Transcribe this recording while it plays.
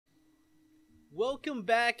Welcome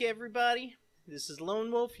back, everybody. This is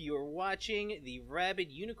LoanWolf. You are watching the Rabid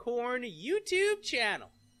Unicorn YouTube channel.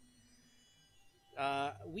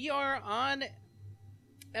 We are on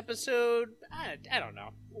episode, I don't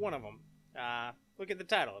know, one of them. Look at the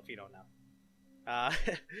title if you don't know.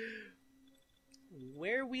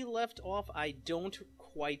 Where we left off, I don't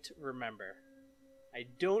quite remember. I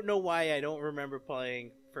don't know why I don't remember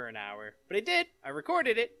playing for an hour, but I did. I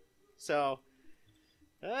recorded it, so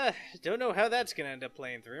don't know how that's gonna end up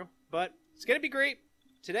playing through, but it's gonna be great.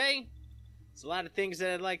 Today, there's a lot of things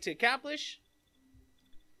that I'd like to accomplish.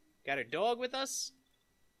 Got our dog with us.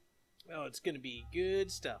 Oh, it's gonna be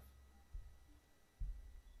good stuff.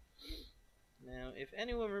 Now, if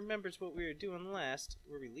anyone remembers what we were doing last,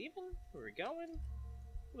 were we leaving? Were we going?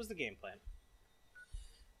 What was the game plan?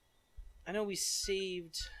 I know we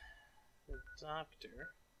saved the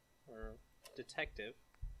doctor, or detective,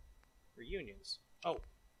 reunions. Oh,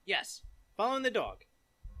 yes, following the dog.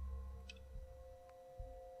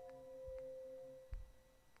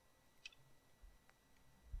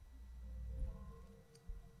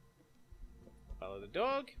 Follow the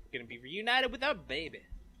dog. We're gonna be reunited with our baby.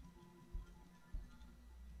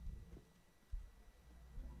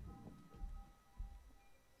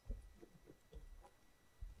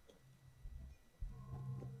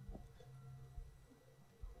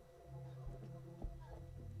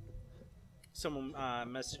 Someone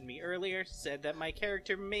messaged me earlier, said that my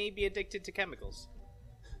character may be addicted to chemicals,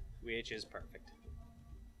 which is perfect.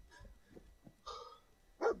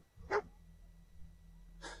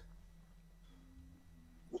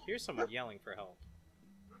 Here's someone yelling for help.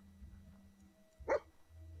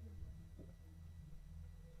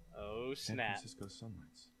 Oh, snap. San Francisco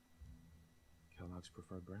Sunlights. Kellogg's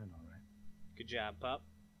preferred brand, all right. Good job, pup.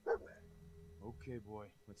 Okay, boy.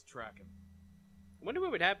 Let's track him. I wonder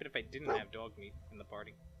what would happen if I didn't have dog meat in the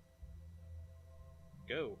party.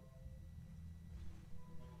 Go.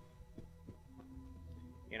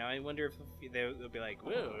 You know, I wonder if they'll be like,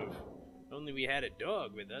 whoa, if only we had a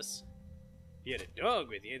dog with us. If you had a dog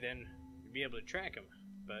with you, then you'd be able to track him.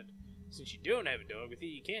 But since you don't have a dog with you,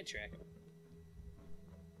 you can't track him.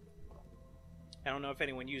 I don't know if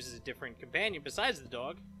anyone uses a different companion besides the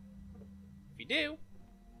dog. If you do,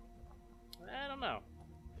 I don't know.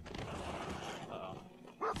 Uh-oh.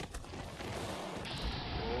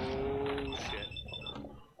 Oh, shit.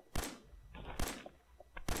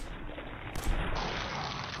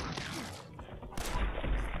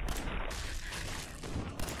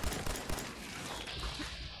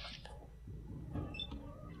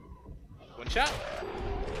 One shot.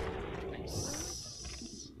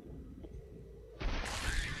 Nice.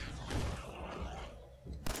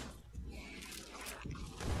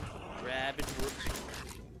 Rabid whoops.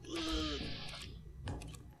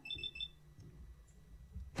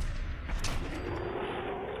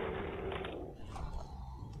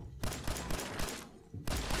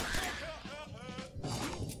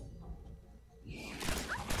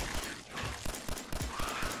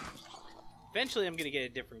 Eventually I'm gonna get a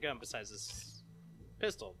different gun besides this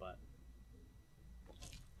pistol, but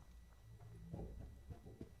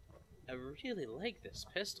I really like this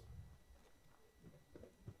pistol.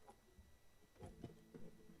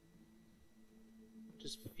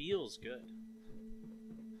 Just feels good.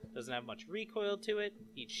 Doesn't have much recoil to it.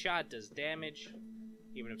 Each shot does damage,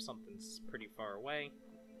 even if something's pretty far away.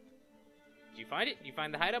 Did you find it? Did you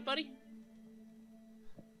find the hideout, buddy?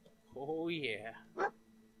 Oh yeah.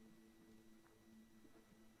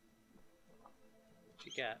 What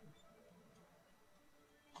you got?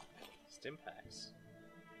 Stim packs.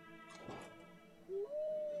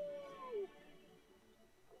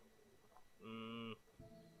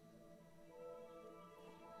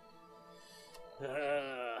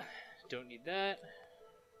 Don't need that.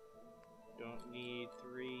 Don't need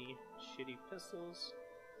 3 shitty pistols.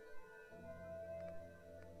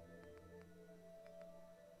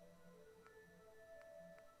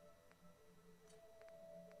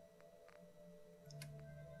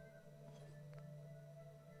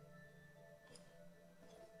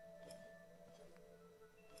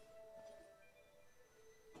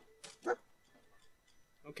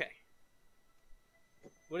 Okay.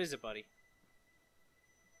 What is it, buddy?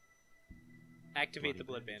 Activate the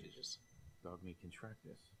blood bandages. Dog meat can track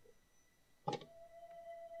this. What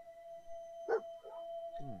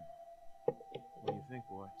do you think,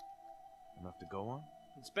 boy? Enough to go on?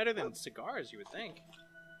 It's better than cigars, you would think.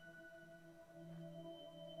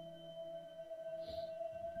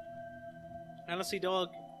 Honestly, dog,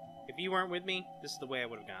 if you weren't with me, this is the way I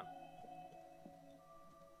would have gone.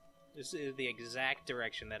 This is the exact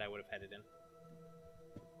direction that I would have headed in.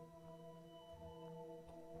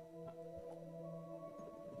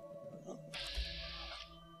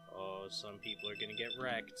 some people are gonna get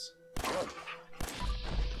wrecked.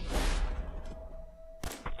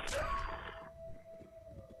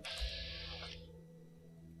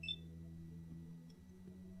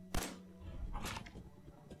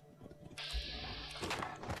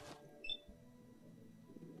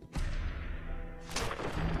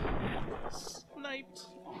 Sniped.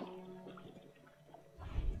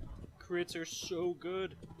 Crits are so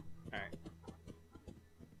good. Alright.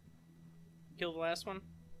 Kill the last one.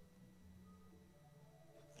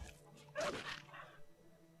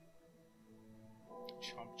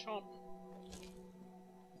 Chomp chomp.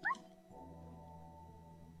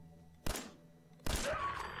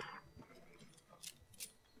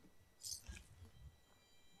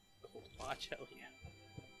 Cold watch, hell yeah.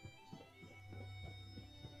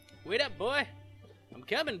 Wait up, boy! I'm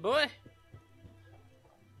coming, boy!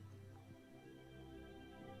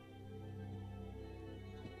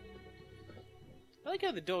 I like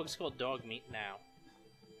how the dog's called dog meat now.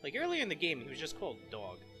 Like earlier in the game, he was just called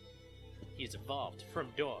dog. He's evolved from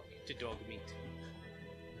dog to dog meat.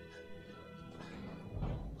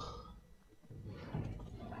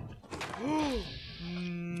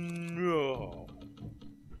 No.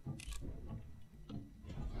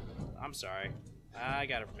 I'm sorry. I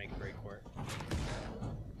gotta make a break for it.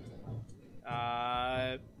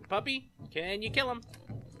 Puppy, can you kill him?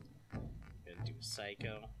 Gonna do a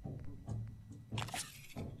psycho.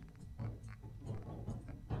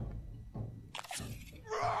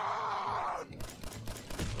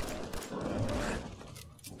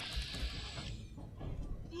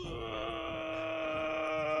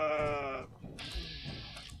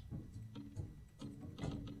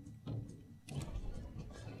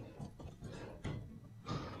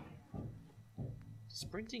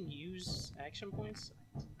 Sprinting use action points?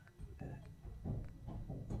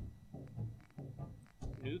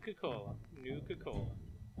 Nuka-Cola. Nuka-Cola.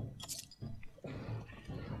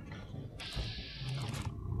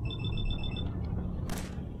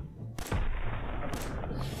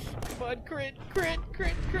 Come on, crit, crit,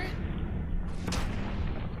 crit, crit!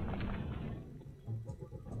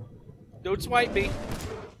 Don't swipe me!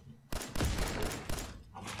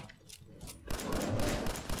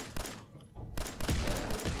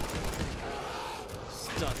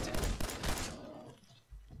 Stunted.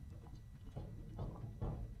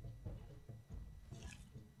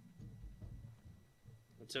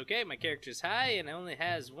 It's okay, my character's high and only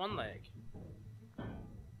has one leg.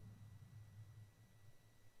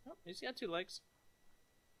 Oh, he's got 2 legs.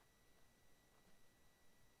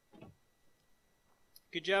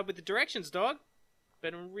 Good job with the directions, dog.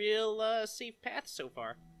 Been a real safe path so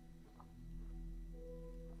far.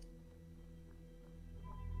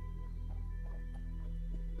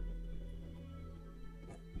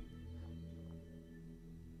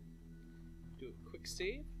 Do a quick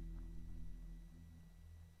save.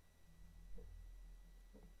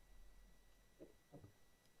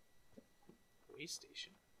 Way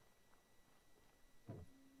station.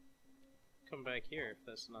 Come back here if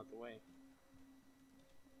that's not the way.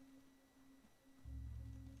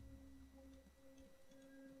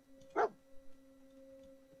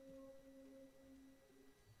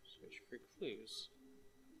 Search for clues.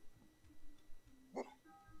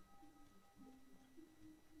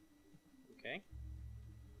 Okay.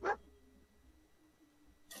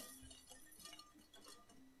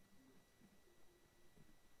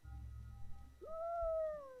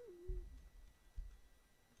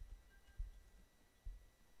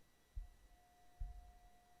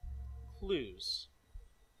 Clues.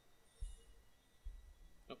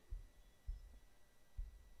 Oh.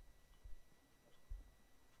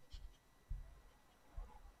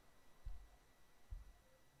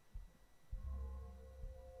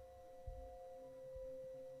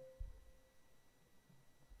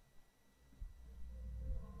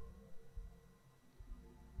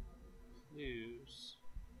 Clues.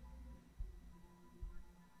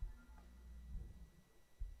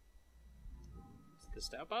 The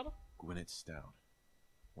stout bottle? Gwyneth Stout.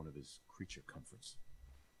 One of his creature comforts.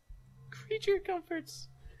 Creature comforts?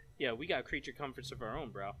 Yeah, we got creature comforts of our own,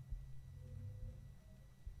 bro.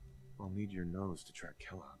 I'll need your nose to track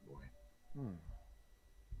Kellogg, boy.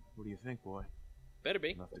 What do you think, boy? Better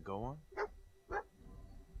be. Enough to go on?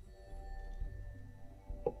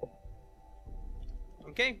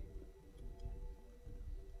 Okay.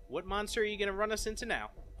 What monster are you gonna run us into now?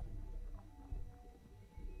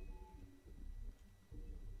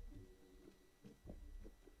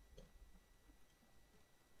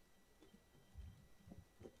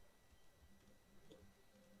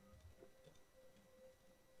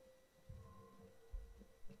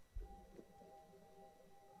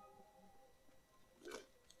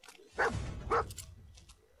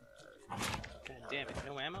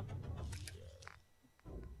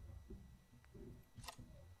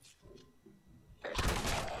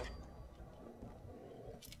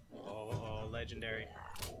 legendary.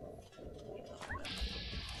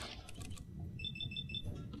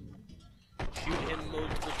 Shoot him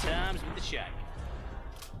multiple times with the shotgun.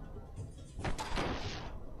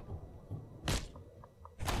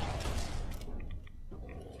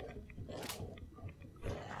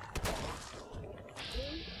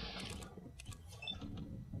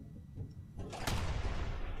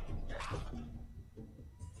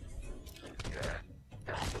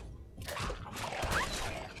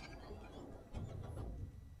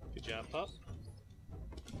 Good job, pup.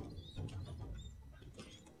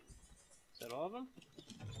 Is that all of them?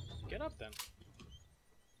 Get up then.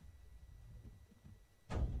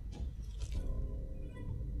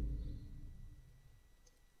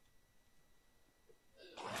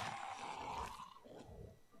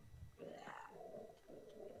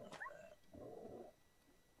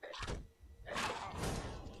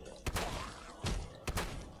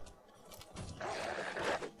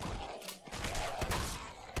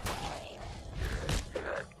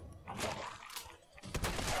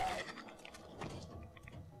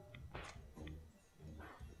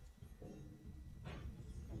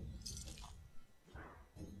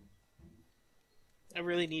 I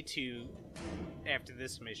really need to, after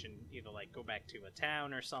this mission, either like go back to a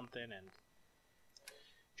town or something and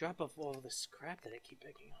drop off all this crap that I keep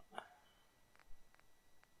picking up.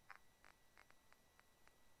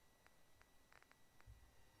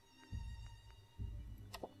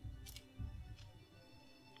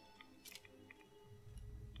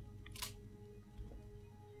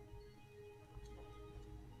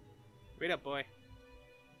 Wait up, boy.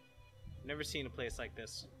 Never seen a place like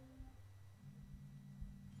this.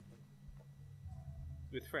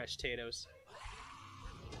 With fresh potatoes.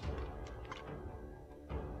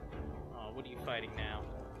 Oh, what are you fighting now?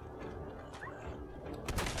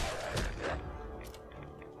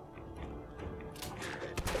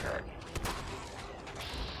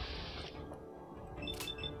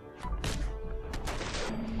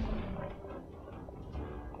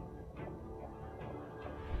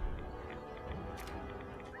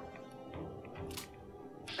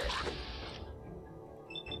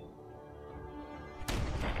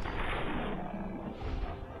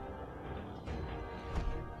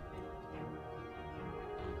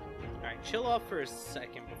 Chill off for a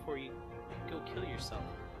second before you go kill yourself.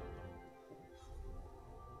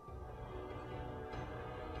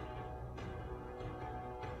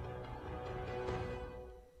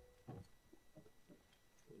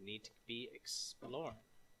 We need to be exploring.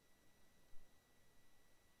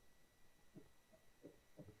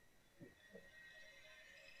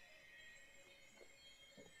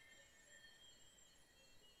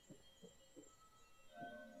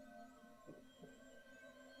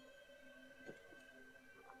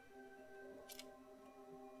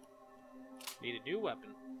 Need a new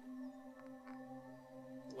weapon.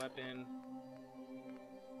 Weapon.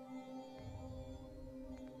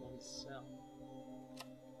 One cell.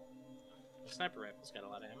 Sniper rifle's got a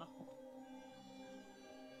lot of ammo.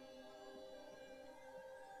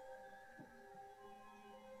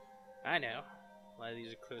 I know. A lot of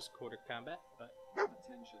these are close quarter combat, but...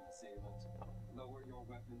 Attention, assailant. Lower your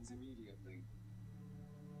weapons immediately.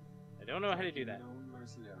 I don't know how to do that. Known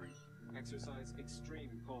mercenary. Exercise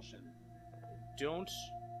extreme caution. Don't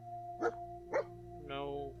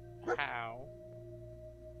know how.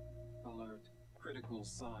 Alert. Critical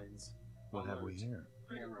signs. What have we here?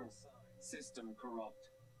 Critical signs. System corrupt.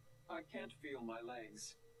 I can't feel my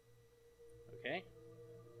legs. Okay.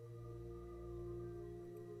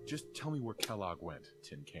 Just tell me where Kellogg went,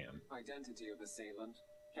 Tin Can. Identity of assailant.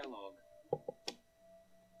 Kellogg.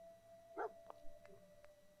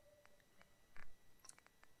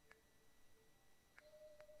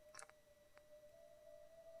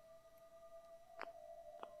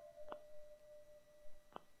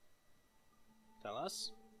 Tell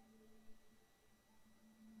us.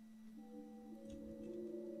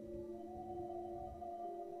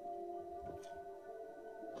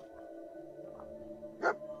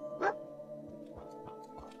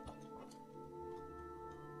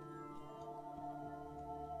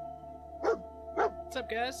 What's up,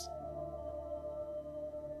 guys?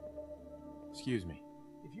 Excuse me.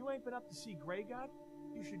 If you ain't been up to see Grey God,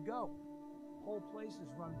 you should go. The whole place is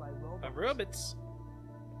run by robots. Robots.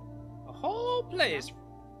 A whole place.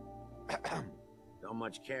 Don't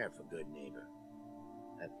much care for good neighbor.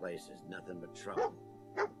 That place is nothing but trouble.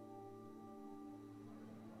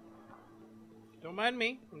 Don't mind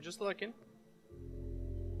me. I'm just looking.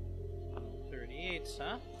 38,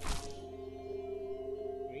 huh?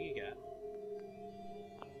 What do you got?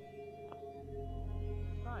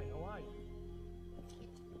 Hi, how are you?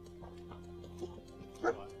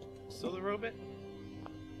 What? Still the robot?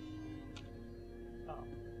 Oh.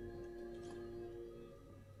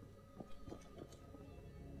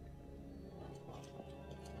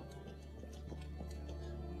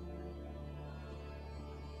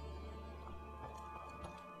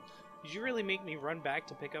 Did you really make me run back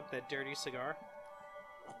to pick up that dirty cigar?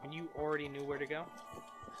 When you already knew where to go?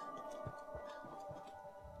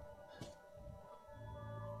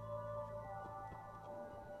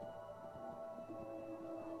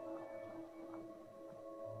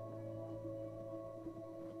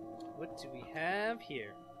 What do we have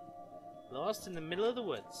here? Lost in the middle of the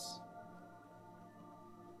woods.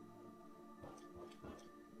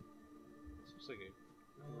 This looks like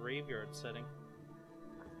a graveyard setting.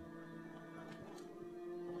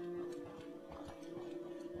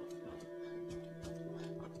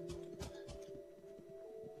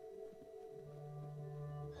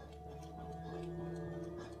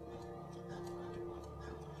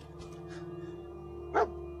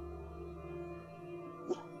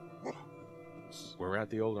 We're at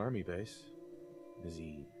the old army base. Is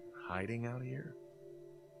he hiding out here?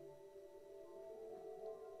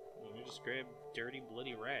 We just grab dirty,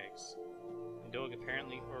 bloody rags. The dog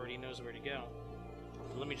apparently already knows where to go.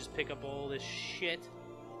 So let me just pick up all this shit.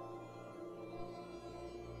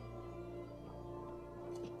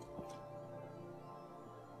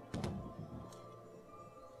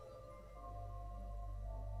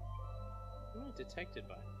 Who am I detected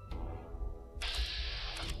by?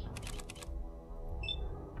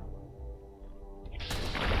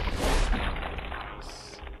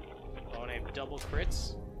 Oh, and I have double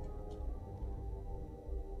crits.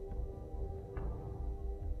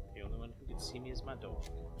 The only one who can see me is my dog.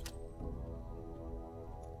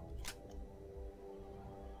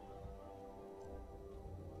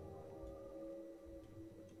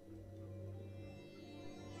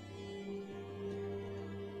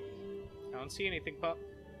 I don't see anything, pup.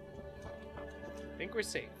 I think we're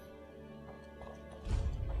safe.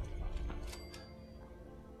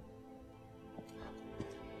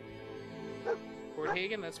 Fort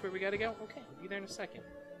Hagen, that's where we gotta go? Okay, I'll be there in a second.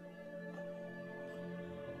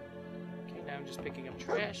 Okay, now I'm just picking up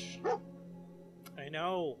trash. I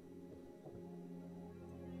know.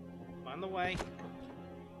 I'm on the way.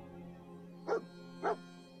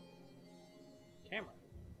 Camera.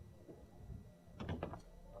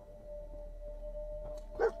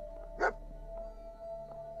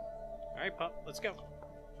 Alright, pup, let's go.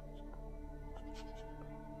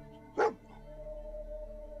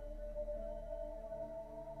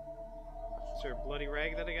 Is there a bloody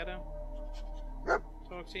rag that I gotta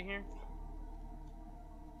talk to here?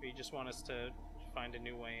 Or you just want us to find a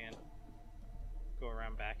new way in? Go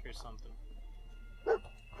around back or something?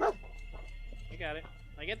 I got it.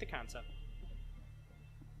 I get the concept.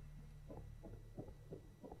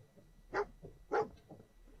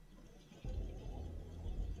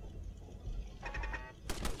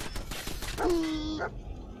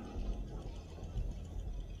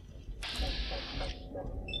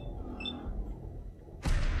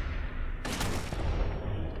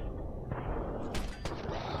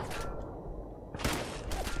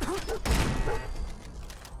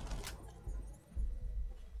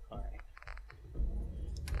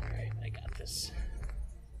 Alright, I got this.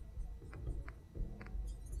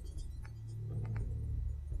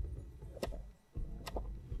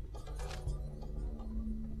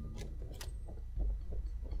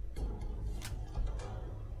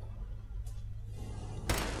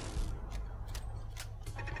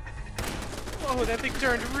 Whoa, that thing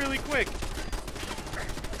turned really quick.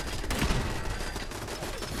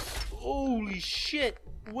 Holy shit!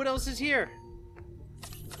 What else is here?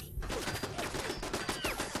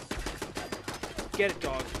 Get it,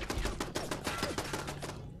 dog.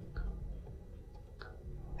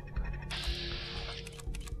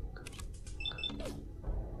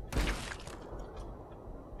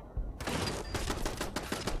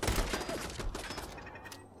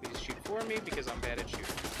 Please shoot for me because I'm bad at shooting.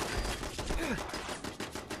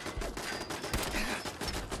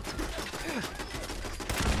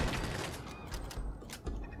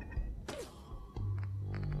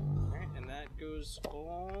 Alright, and that goes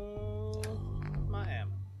all my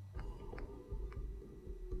ammo.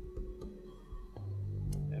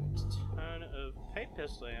 I have a ton of pipe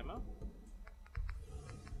pistol ammo.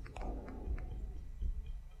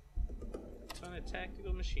 A ton of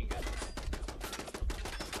tactical machine gun.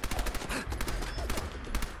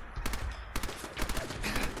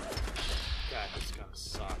 God, this gun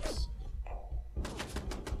sucks.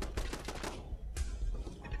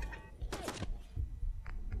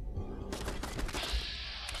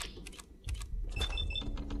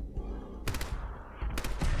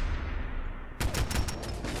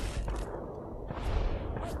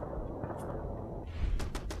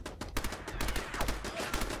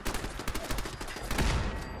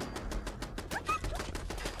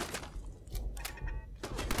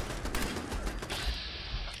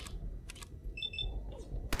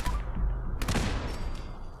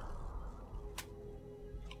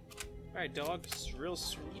 Alright, dog. It's a real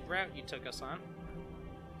sweet route you took us on.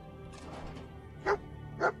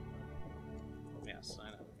 Yes,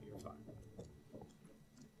 I know. You're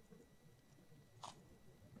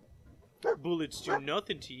fine. Bullets do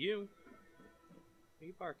nothing to you. What are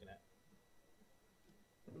you barking at?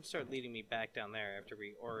 I'm gonna start leading me back down there after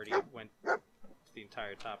we already went to the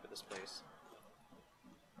entire top of this place.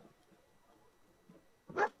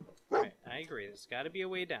 Alright, I agree. There's gotta be a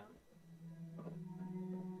way down.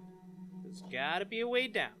 There's gotta be a way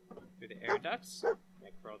down. Through the air ducts? Can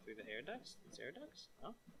I crawl through the air ducts? These air ducts?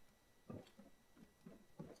 No?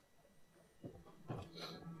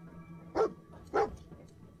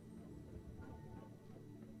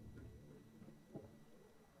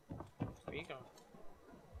 Where you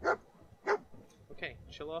going? Okay,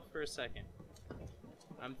 chill off for a second.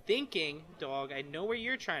 I'm thinking, dog, I know where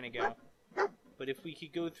you're trying to go. But if we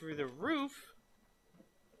could go through the roof,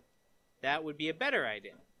 that would be a better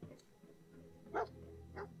idea.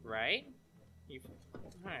 Right?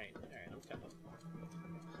 Alright, I'm coming.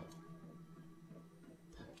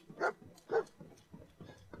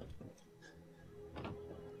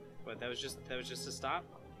 But that was just a stop?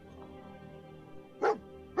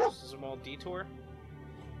 Just a small detour?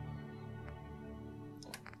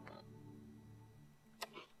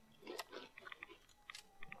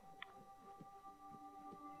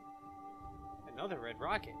 Another red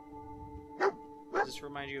rocket. Does this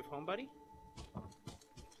remind you of home, buddy?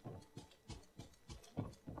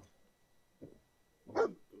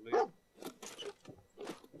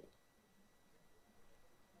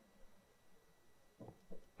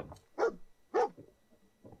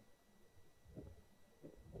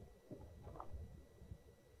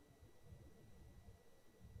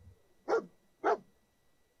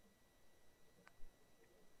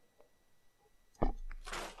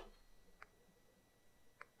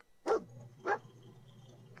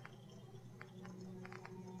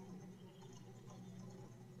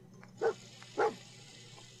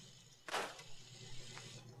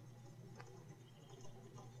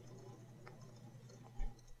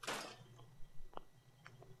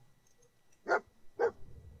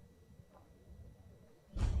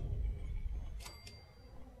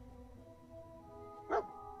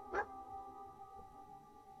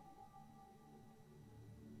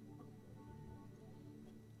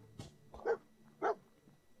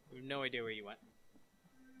 I have no idea where you went.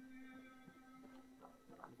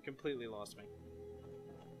 You completely lost me.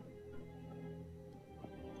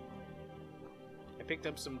 I picked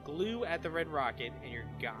up some glue at the red rocket and you're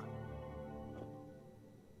gone.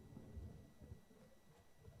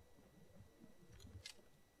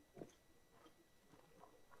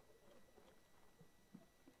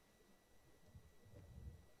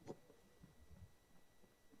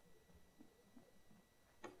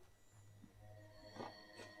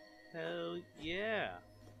 Hell yeah.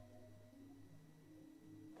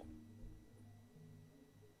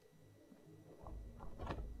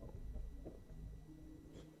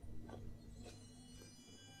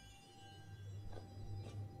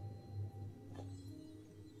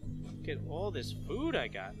 Look at all this food I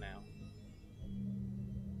got now.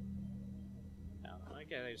 Now, I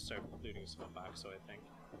gotta start looting some box, so I think.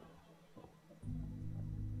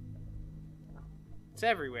 It's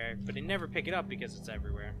everywhere, but I never pick it up because it's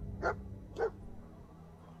everywhere.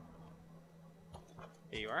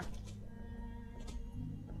 Here you are.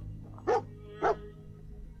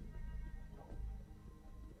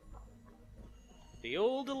 The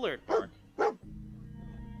old alert mark.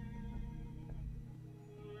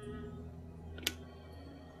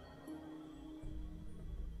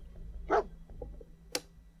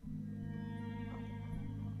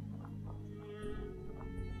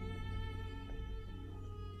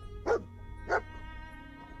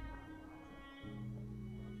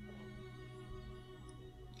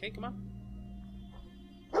 Okay, come on.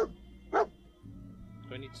 Do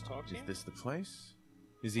I need to talk to you? Is this the place?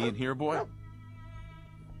 Is he in here, boy?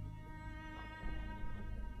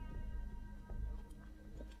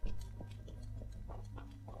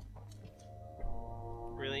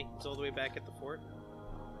 Really? It's all the way back at the fort?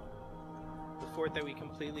 The fort that we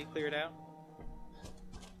completely cleared out?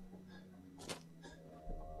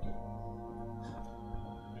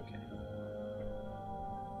 Okay.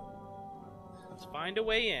 Let's find a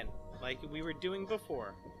way in, like we were doing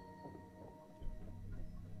before.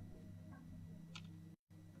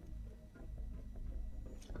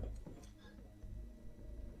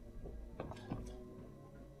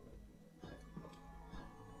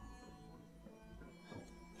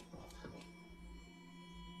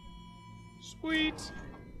 Sweet!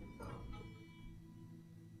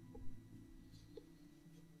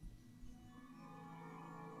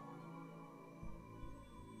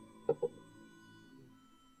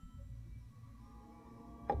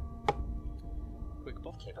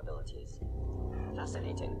 capabilities.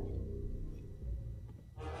 Fascinating.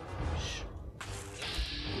 Shh.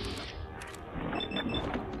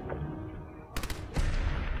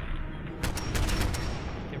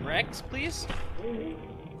 Get wrecked, please.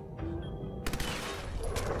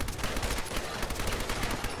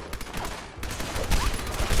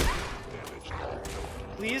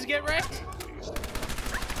 Please get wrecked.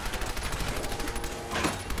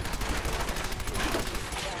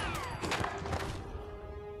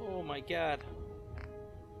 Oh my god.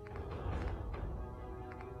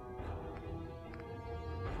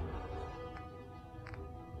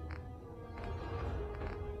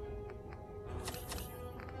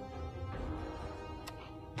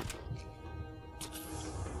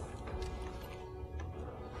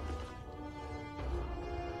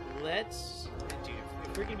 Let's do,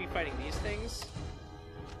 if we're gonna be fighting these things,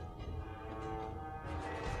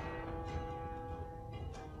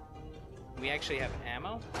 we actually have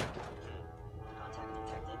ammo. Contact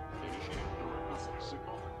detected.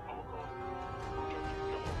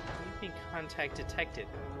 We've been contact detected.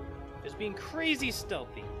 It's being crazy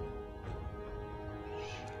stealthy.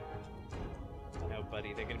 No,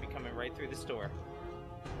 buddy, they're gonna be coming right through the store.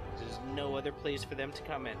 There's no other place for them to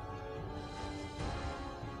come in.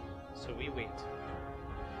 So we wait.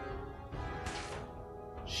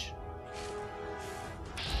 Shh.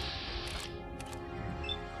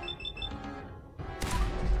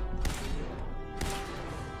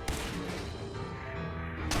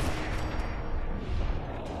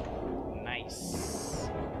 Nice.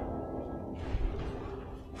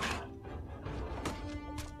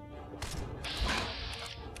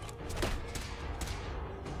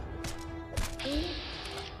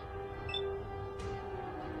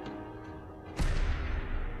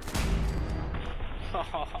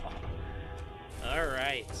 All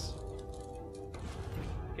right.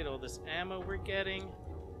 Look at all this ammo we're getting.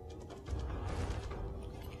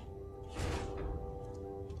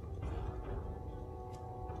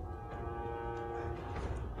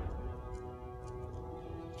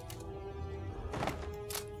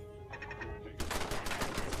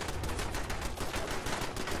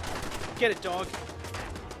 Get it, dog.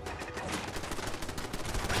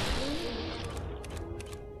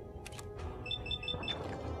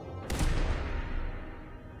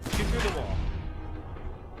 Shoot through the wall.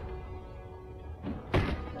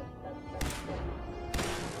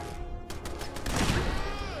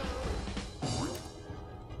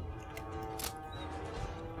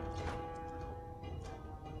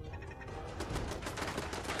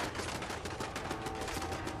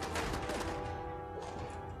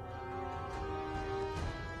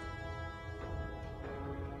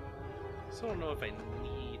 I don't know if I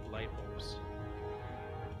need light bulbs.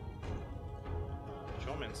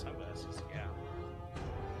 Patrolman sunglasses, yeah.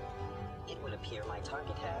 It would appear my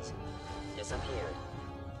target has disappeared.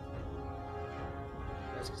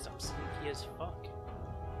 That's because I'm sneaky as fuck.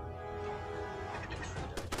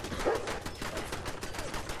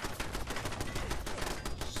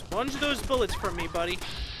 Sponge those bullets from me, buddy.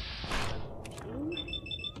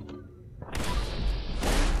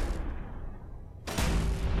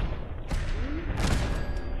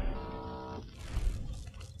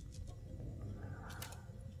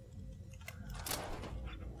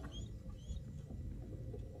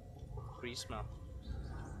 What do you smell?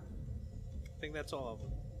 I think that's all of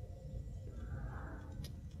them.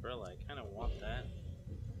 Umbrella, I kind of want that.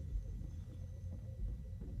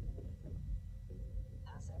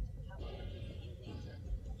 Asset cover. In danger.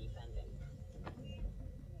 Defending.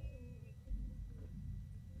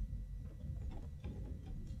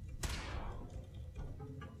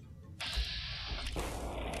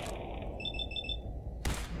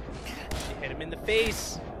 She hit him in the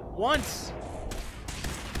face once.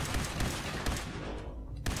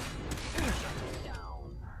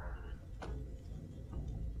 Down.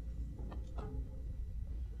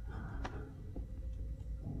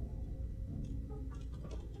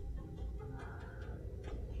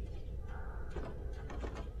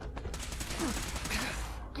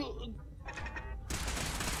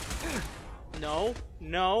 No,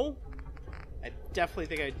 no. I definitely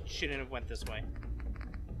think I shouldn't have went this way.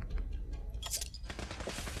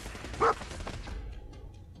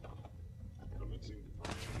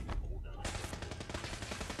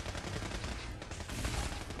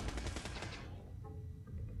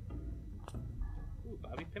 Ooh,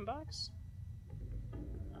 bobby pin box?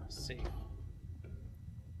 Safe.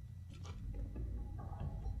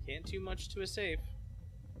 Can't do much to a safe.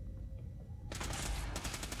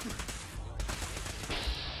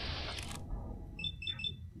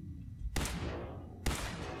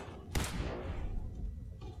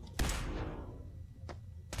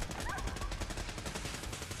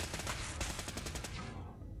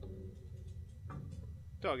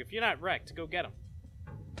 Dog, if you're not wrecked, go get him.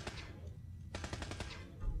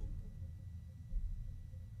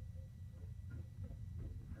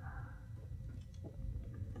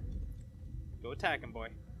 Go attack him, boy.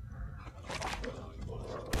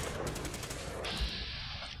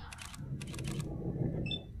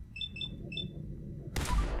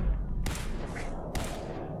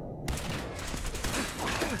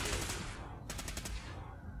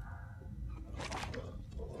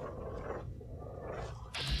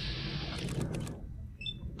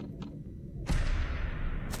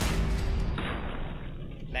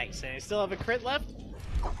 Nice, and I still have a crit left?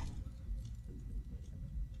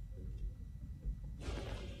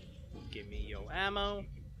 Give me your ammo.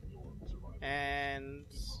 And...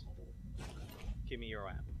 give me your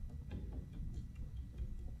ammo.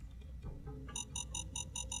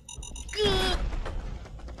 Good.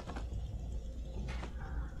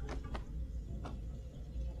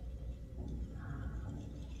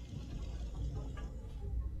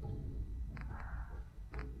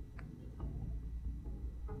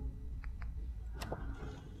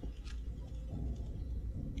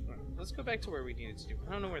 Let's go back to where we needed to do.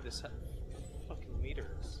 I don't know where this fucking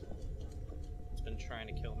leader is. It's been trying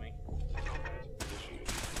to kill me. On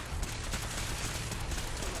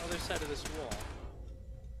the other side of this wall.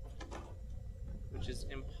 Which is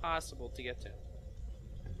impossible to get to.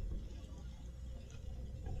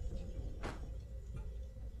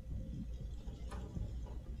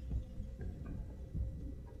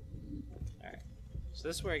 Alright. So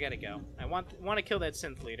this is where I gotta go. I want to kill that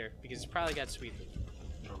synth leader, because he's probably got sweet loot.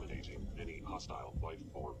 Terminating any hostile life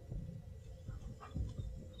form.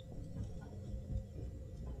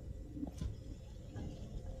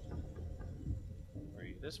 Where are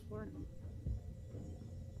you? This floor?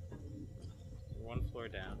 You're one floor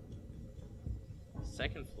down.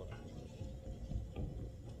 Second floor.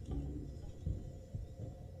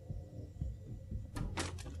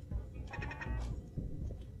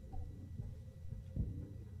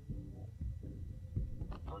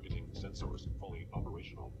 Targeting sensors fully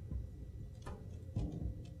operational.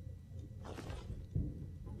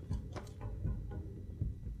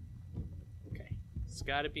 Okay. There's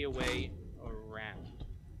gotta be a way around.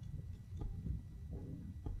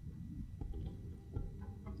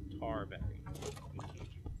 Tarberry.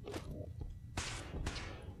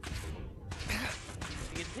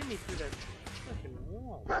 You can hit me through that fucking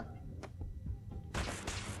wall.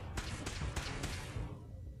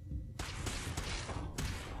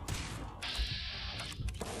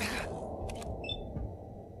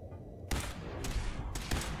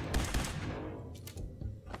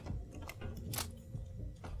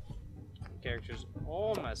 Character's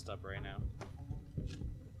all messed up right now.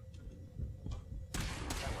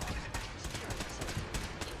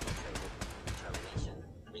 Termination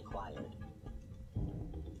required.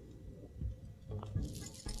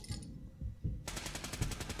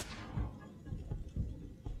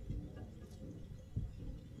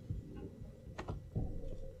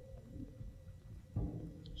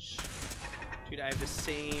 Dude, I have the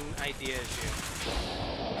same idea as you.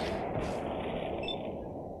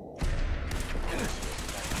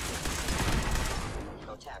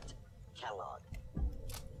 Protect. Catalog.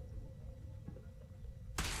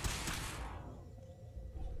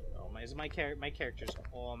 Oh my character's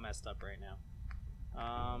all messed up right now.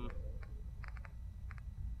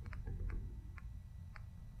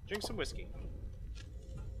 Drink some whiskey.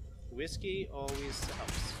 Whiskey always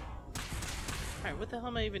helps. Alright, what the hell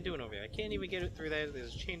am I even doing over here? I can't even get it through there.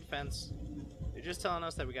 There's a chain fence. They're just telling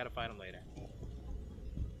us that we gotta fight them later.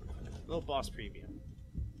 Little boss preview.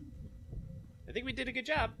 I think we did a good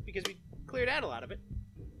job because we cleared out a lot of it.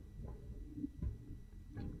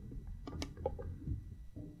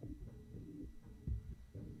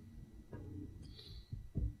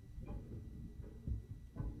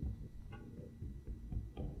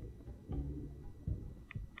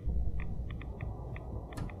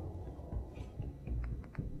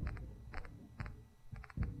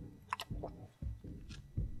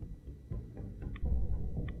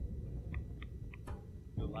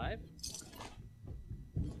 You alive?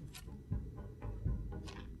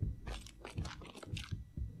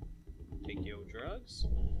 Take your drugs.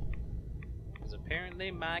 Because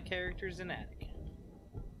apparently my character's an addict.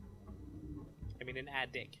 I mean an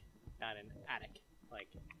addict, not an attic.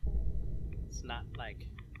 Like, it's not like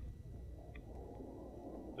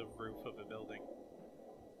the roof of a building.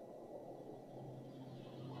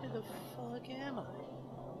 Where the fuck am I?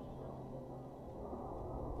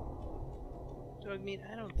 Dog meat,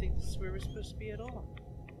 I don't think this is where we're supposed to be at all.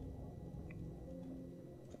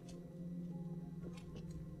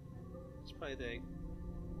 It's probably the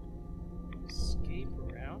escape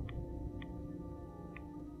route.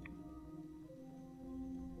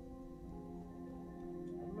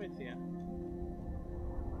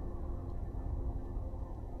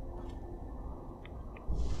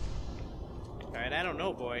 don't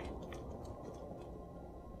know, boy.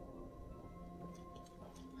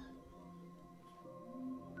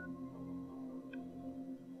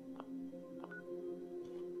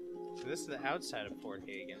 So this is the outside of Fort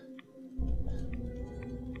Hagen.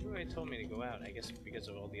 Why told me to go out? I guess because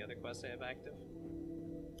of all the other quests I have active.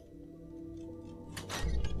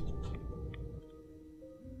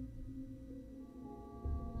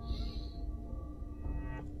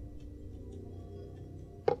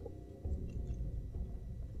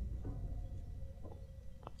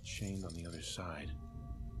 Chained on the other side.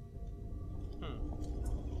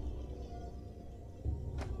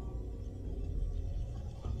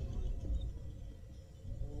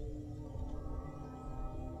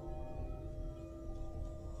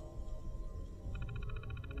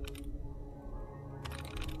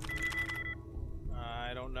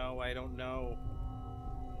 I don't know.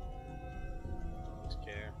 Don't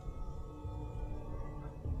care.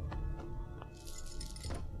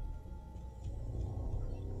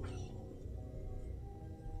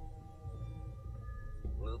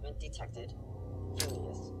 Movement detected.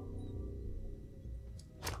 Curious.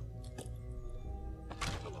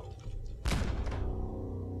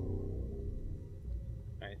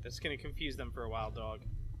 Alright, that's gonna confuse them for a while, dog.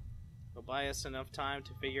 It'll buy us enough time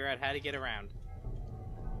to figure out how to get around.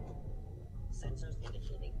 Sensors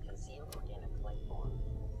indicating concealed organic life form.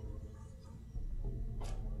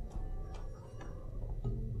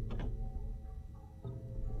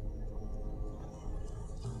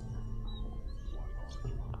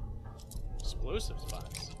 Explosive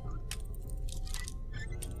spots.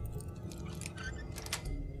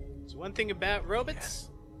 So one thing about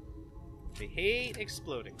robots, they hate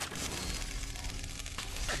exploding.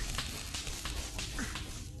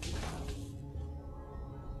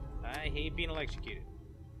 I hate being electrocuted.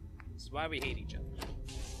 This is why we hate each other.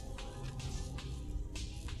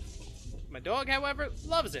 My dog, however,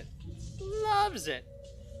 loves it. Loves it.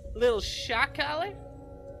 Little shock collar.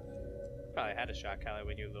 Probably had a shock collar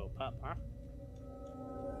when you were a little pup, huh?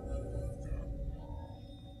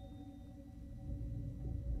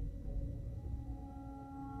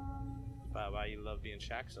 Probably why you love being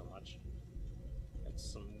shocked so much. That's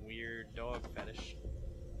some weird dog fetish.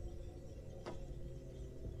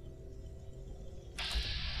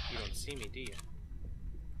 You don't see me, do you?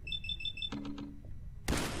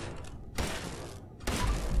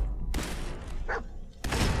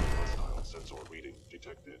 Hostile sensor reading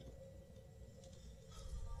detected.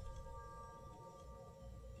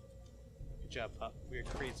 Good job, pup. We're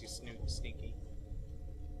crazy sneaky.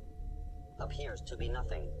 Appears to be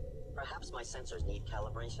nothing. Perhaps my sensors need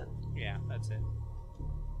calibration. Yeah, that's it.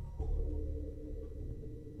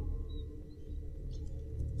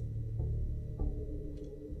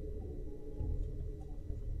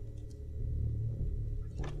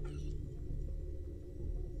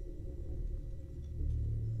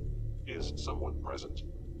 Is someone present?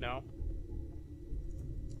 No?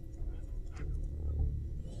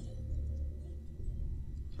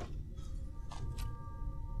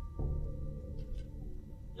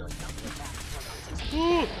 Your self-attack was unsuccessful.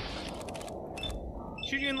 Ooh!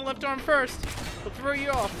 Shoot you in the left arm first. He'll throw you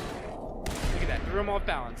off. Look at that. Threw him off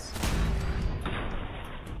balance.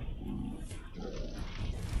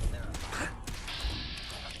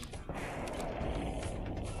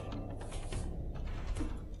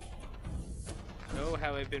 Oh,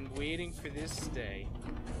 how I've been waiting for this day.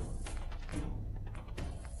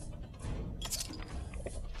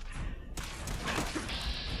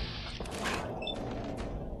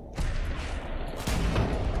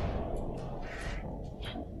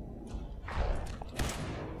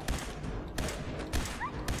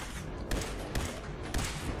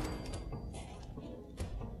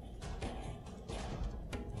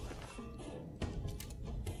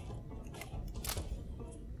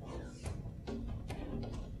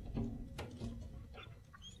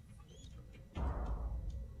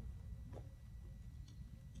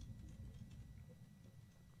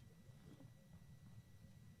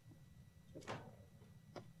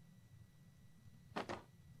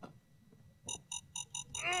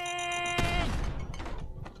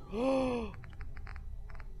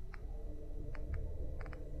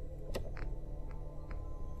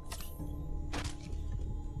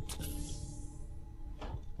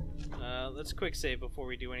 Let's quick save before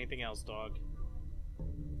we do anything else, dog.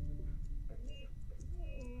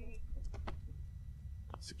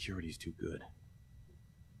 Security's too good.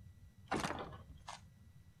 Oh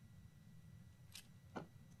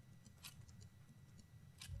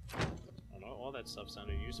no, all that stuff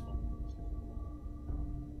sounded useful.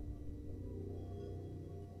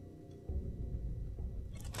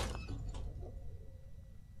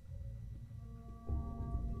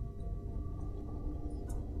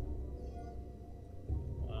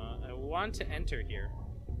 want to enter here.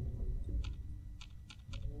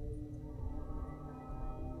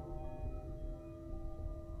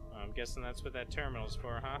 I'm guessing that's what that terminal's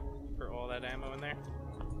for, huh? For all that ammo in there?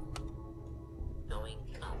 Going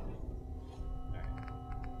up. Alright.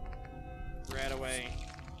 Right away.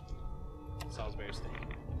 Salisbury steak.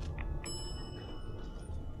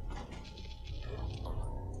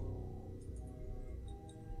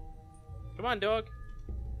 Come on, dog.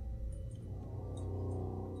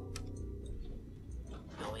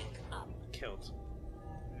 Going up. Killed.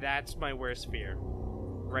 That's my worst fear.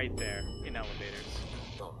 Right there, in elevators.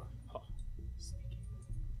 Floor. Oh, sneaky.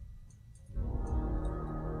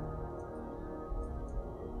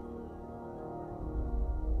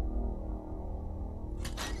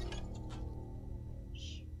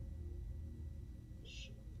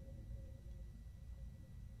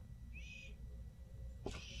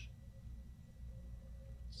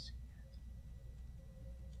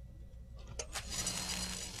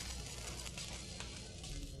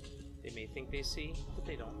 They may think they see, but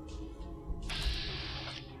they don't.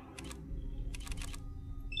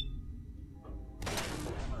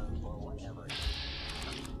 Or whatever.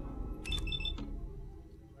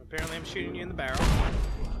 Apparently I'm shooting you in the barrel.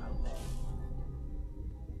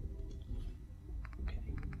 Okay.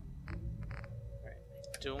 Alright.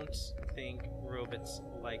 I don't think robots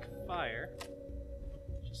like fire.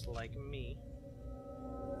 Just like me.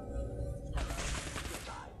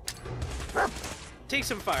 Take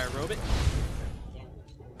some fire, robot.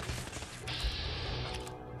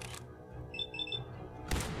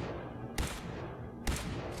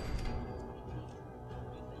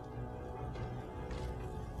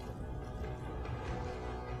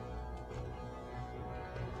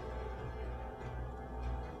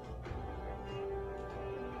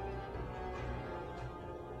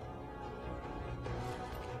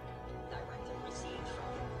 Directive received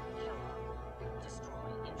from Hello. Destroy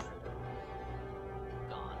intruder.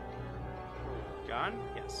 Gone. Gone?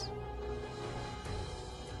 Yes.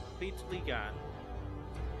 Completely gone.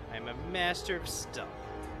 I'm a master of stealth.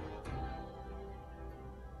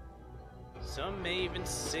 Some may even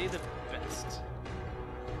say the best.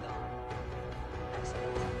 Gone.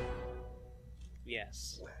 Excellent.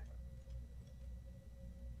 Yes.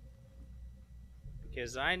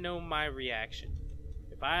 Because I know my reaction.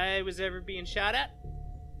 If I was ever being shot at,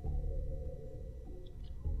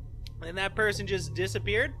 and that person just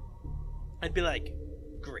disappeared, I'd be like,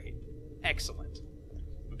 great, excellent.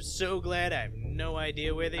 I'm so glad I have no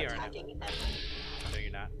idea where they are now. Attacking enemy. No,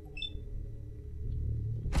 you're not.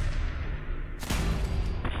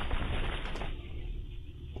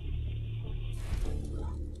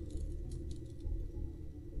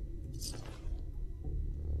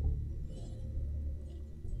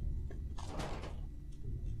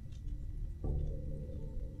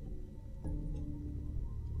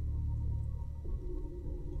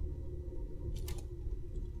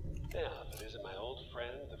 Yeah, but isn't my old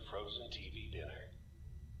friend the frozen TV dinner?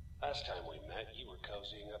 Last time we met, you were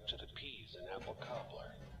cozying up to the peas and apple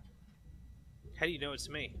cobbler. How do you know it's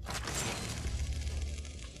me?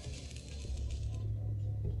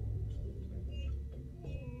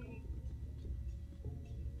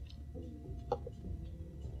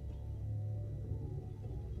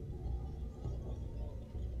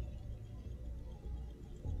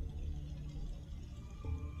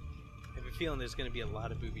 I have a feeling there's going to be a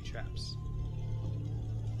lot of booby traps.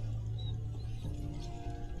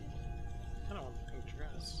 I don't want the pink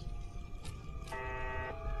dress.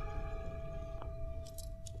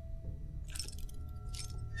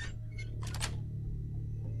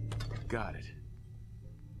 Got it.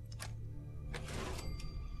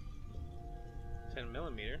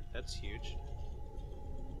 10mm, that's huge.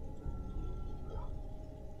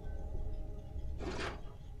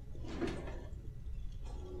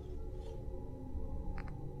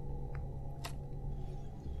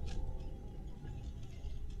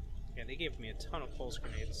 Yeah, they gave me a ton of pulse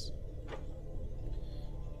grenades.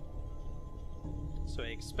 So I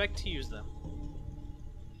expect to use them.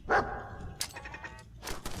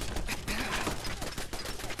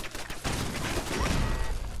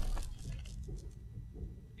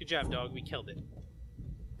 Good job, dog. We killed it.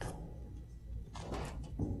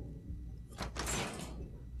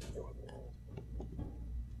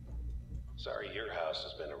 Sorry your house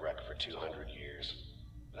has been a wreck for 200 years,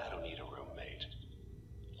 but I don't need a roommate.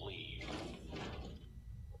 Leave.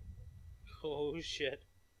 Oh, shit.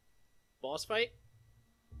 Boss fight?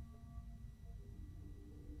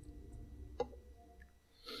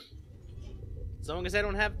 As long as I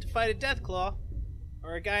don't have to fight a Deathclaw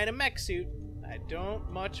or a guy in a mech suit, I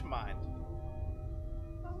don't much mind.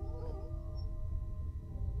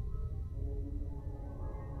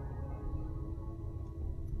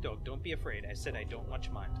 don't be afraid. I said I don't much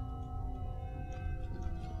mind.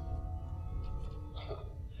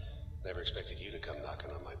 Never expected you to come knocking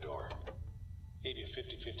on my door. Gave you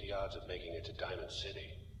 50-50 odds of making it to Diamond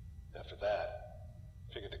City. After that,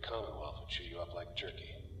 figured the Commonwealth would chew you up like jerky.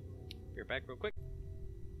 Be back real quick.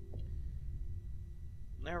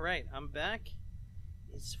 Alright, I'm back.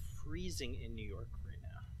 It's freezing in New York right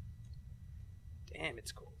now. Damn,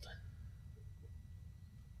 it's cold.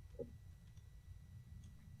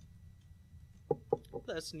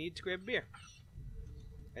 Plus, need to grab a beer.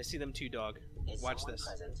 I see them too, dog. Is Watch someone this.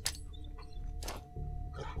 present?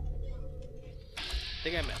 I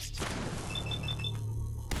think I missed.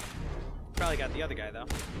 Probably got the other guy, though.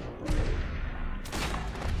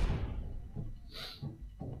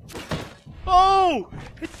 Oh!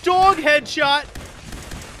 Dog headshot!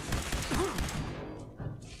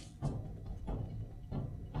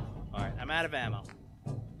 Alright, I'm out of ammo.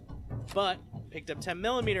 But, picked up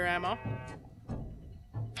 10mm ammo.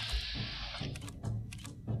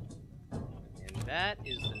 And that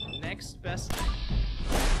is the next best thing.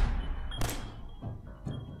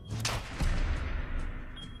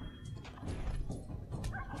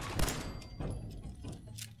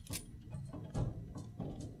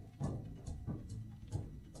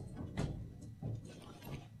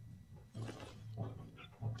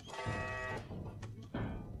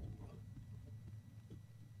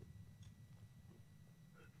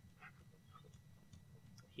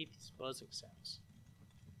 I hate these buzzing sounds.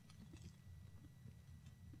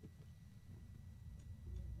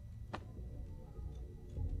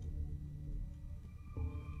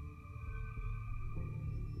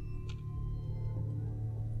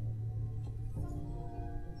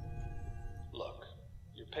 Look,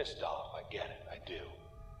 you're pissed off, I get it, I do.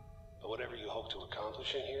 But whatever you hope to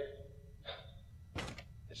accomplish in here,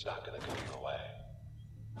 it's not gonna come your way.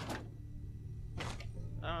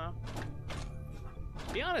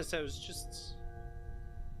 To be honest, I was just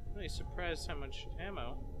really surprised how much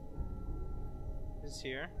ammo is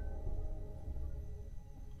here.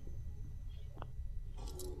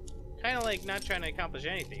 Kind of like not trying to accomplish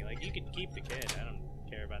anything. Like, you could keep the kid. I don't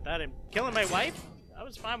care about that. And killing my wife? I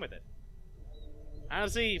was fine with it.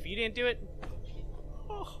 Honestly, if you didn't do it...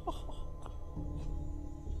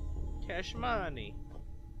 Cash money.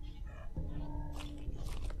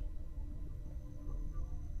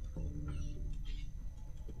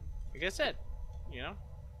 Like I said, you know,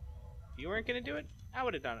 if you weren't going to do it, I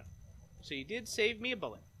would have done it. So you did save me a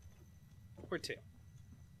bullet. Or two.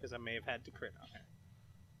 Because I may have had to crit on her.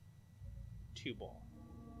 2 ball.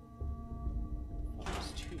 What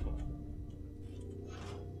was 2 ball?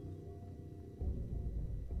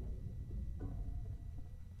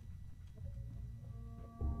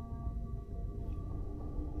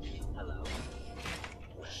 Hello.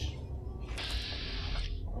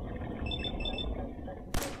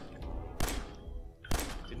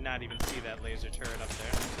 Did not even see that laser turret up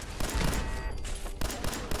there.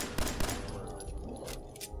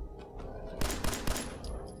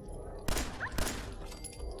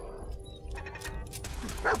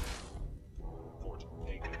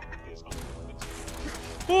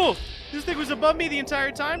 Oh! This thing was above me the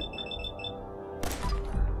entire time?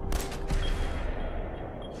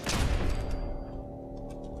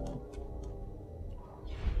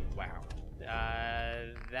 Wow.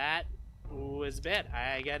 That was bad.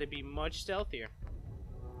 I gotta be much stealthier.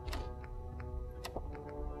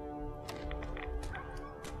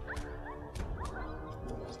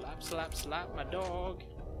 Slap, slap, slap my dog.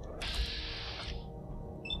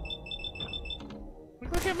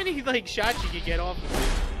 Look how many like shots you could get off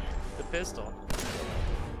the pistol.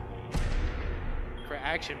 For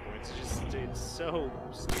action points, it's so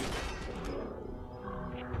stupid.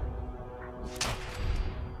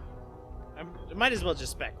 I might as well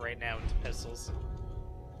just spec right now into pistols.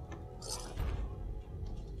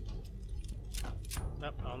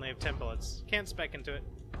 Nope, I only have 10 bullets. Can't spec into it.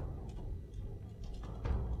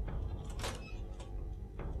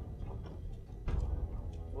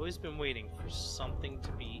 Always been waiting for something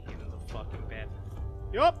to be in the fucking bed.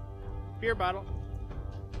 Yup! Beer bottle.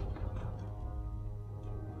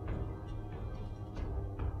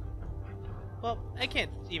 Well, I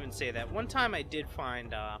can't even say that. One time I did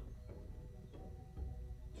find,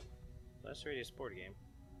 Last Radio Sport game.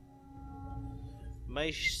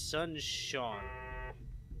 My son Sean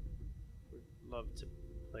would love to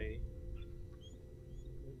play.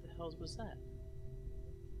 What the hell was that?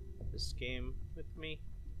 This game with me?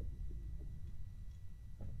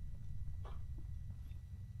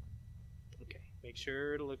 Okay, make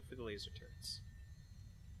sure to look for the laser turrets.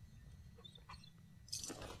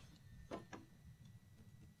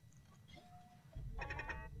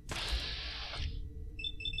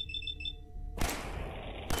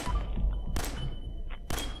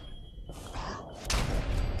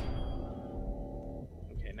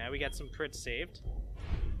 got some crits saved.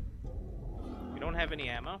 We don't have any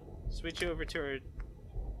ammo. Switch over to our...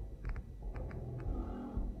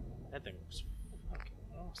 That thing was fucking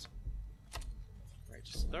awesome.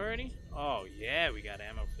 Righteous Authority. Oh yeah, we got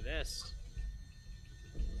ammo for this.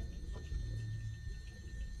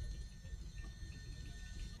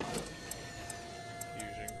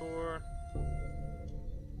 Fusion Core.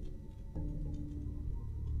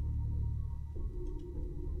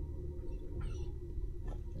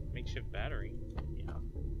 Makeshift battery. Yeah.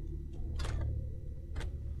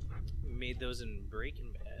 We made those in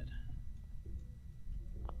Breaking Bad.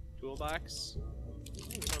 Toolbox. I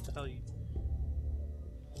don't even know what the hell you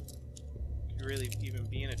could really even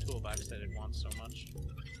be in a toolbox that it wants so much.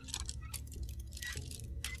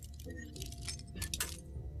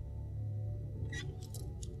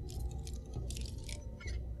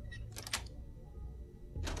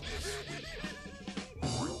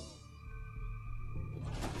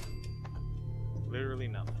 Literally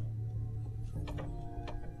nothing.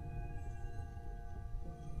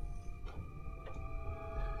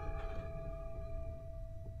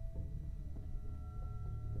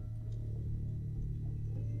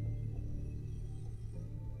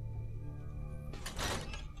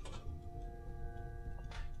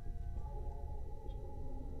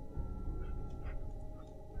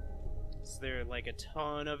 Is there like a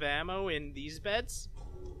ton of ammo in these beds?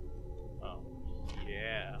 Oh,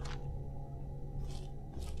 yeah.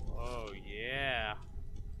 Oh, yeah.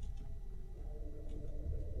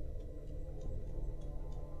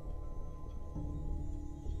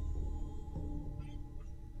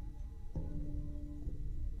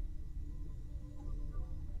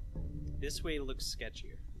 This way looks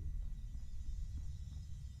sketchier.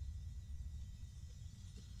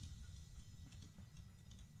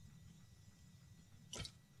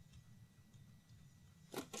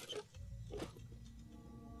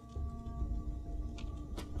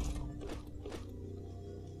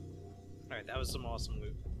 Alright, that was some awesome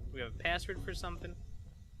loot. We have a password for something.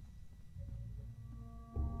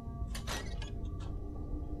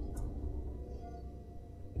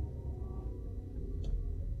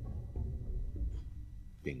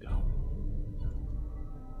 Bingo.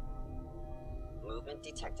 Movement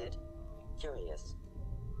detected. Curious.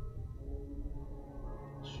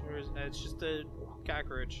 Sure, it's just a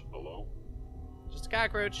cockroach. Hello? Just a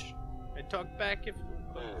cockroach. I talk back if...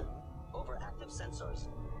 Overactive sensors.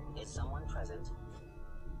 Is someone present?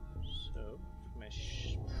 So, my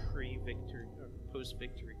pre-victory or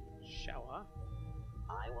post-victory shower.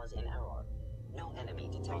 I was in error. No enemy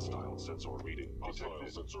detected. Hostile sensor reading detected. Hostile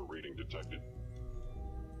sensor reading detected.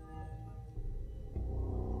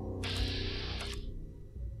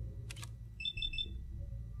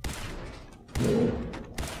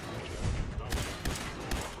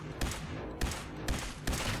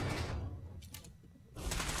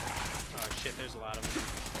 Oh shit, there's a lot of them.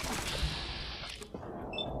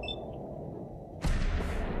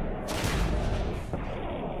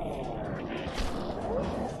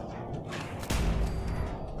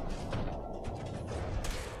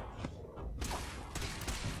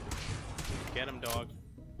 Get him, dog.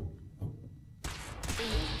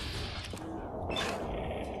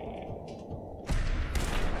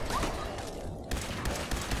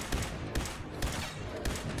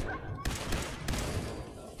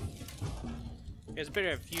 You guys better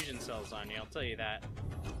have fusion cells on you, I'll tell you that.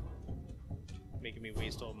 Making me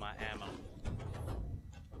waste all my ammo.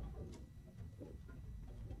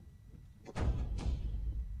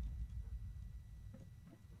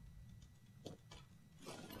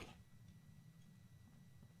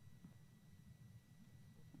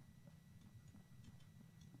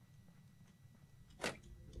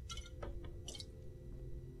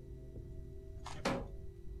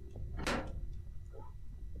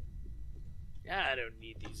 I don't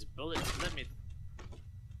need these bullets. Let me...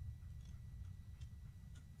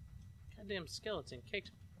 Goddamn skeleton kicked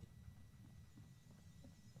me.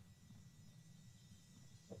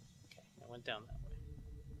 Okay, I went down that way.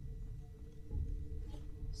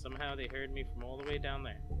 Somehow they heard me from all the way down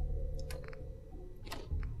there.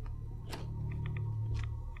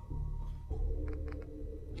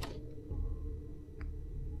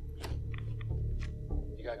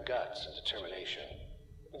 You got guts and determination.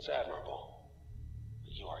 It's admirable.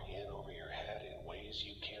 But you are in over your head in ways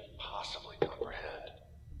you can't possibly comprehend.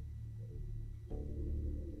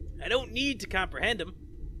 I don't need to comprehend them.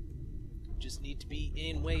 Just need to be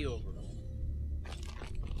in way over them.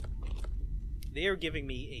 They're giving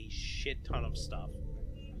me a shit ton of stuff.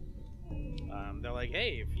 They're like,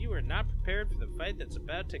 hey, if you are not prepared for the fight that's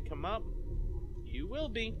about to come up, you will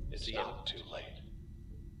be. It's not too late.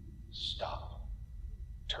 Stop.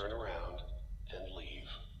 turn around, and leave.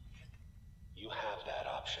 You have that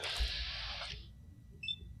option.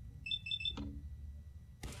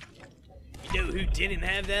 You know who didn't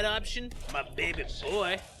have that option? My baby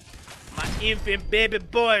boy. My infant baby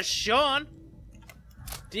boy, Sean.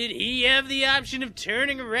 Did he have the option of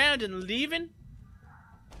turning around and leaving?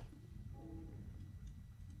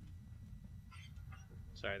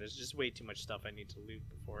 Sorry, there's just way too much stuff I need to loot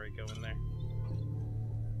before I go in there.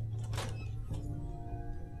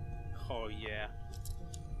 Oh, yeah.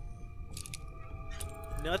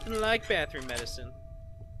 Nothing like bathroom medicine.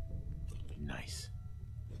 Nice.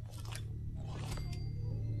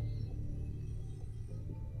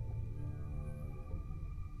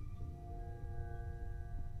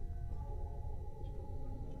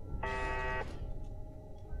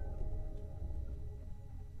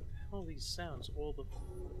 All these sounds all the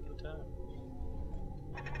fucking time.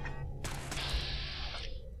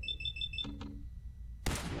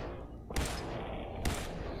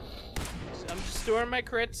 I'm just storing my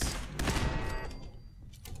crits.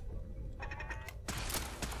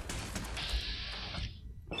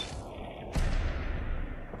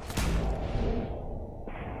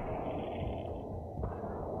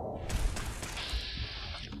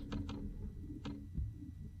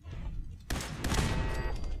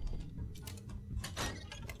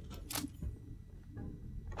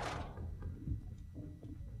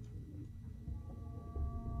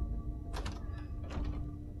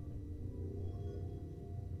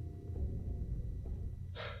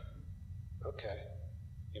 Okay,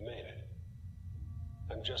 you made it.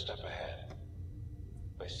 I'm just up ahead.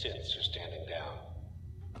 My synths are standing down.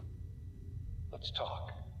 Let's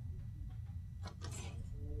talk.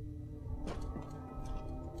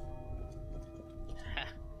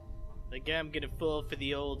 Like I'm gonna fall for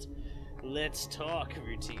the old let's talk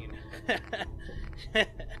routine.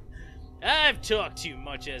 I've talked too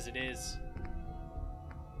much as it is.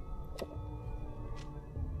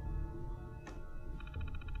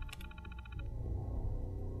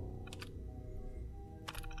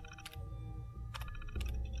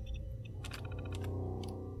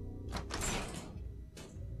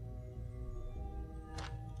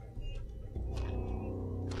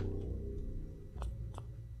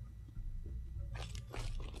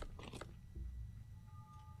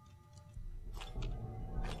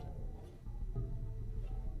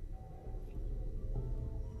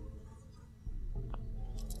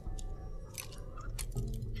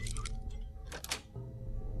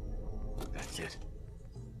 That's it.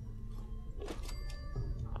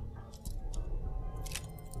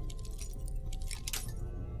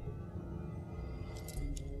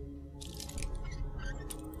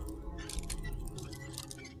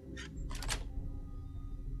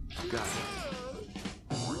 Got it.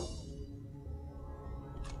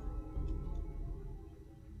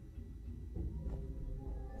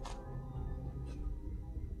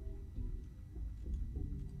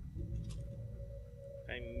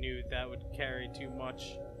 I knew that would carry too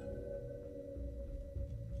much.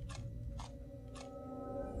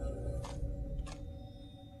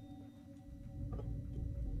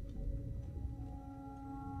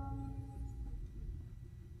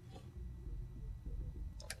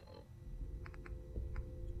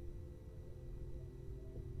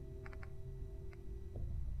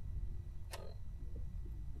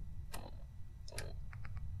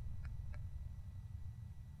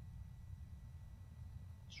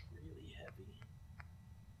 It's really heavy.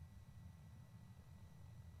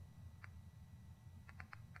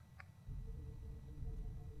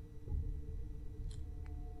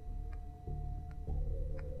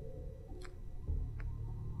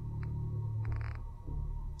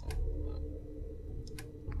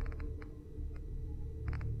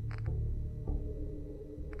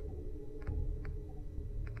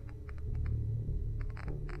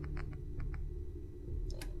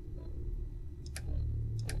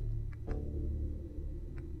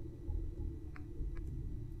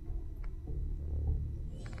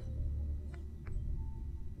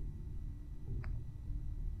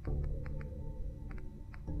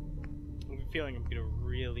 I have a feeling I'm gonna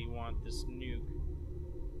really want this nuke.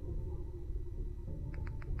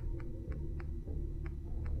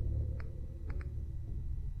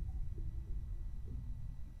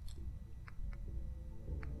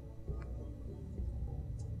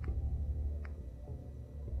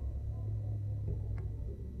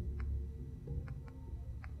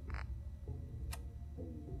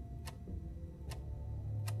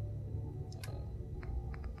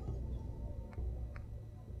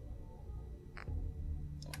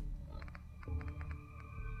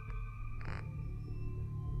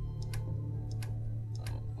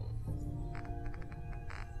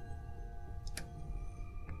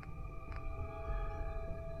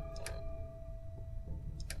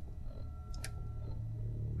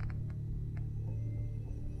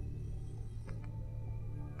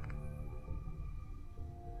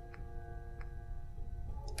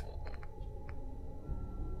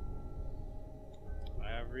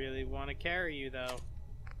 really want to carry you, though.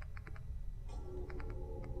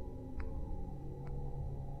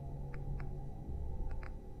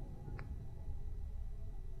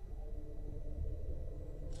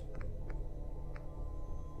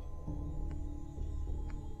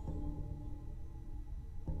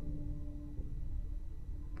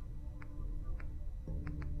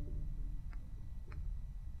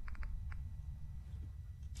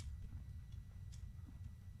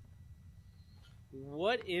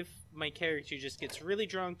 What if my character just gets really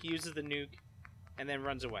drunk, uses the nuke, and then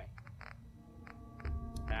runs away?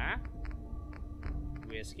 Ah?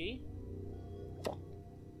 Whiskey?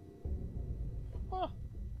 Oh.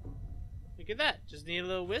 Look at that. Just need a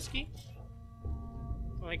little whiskey.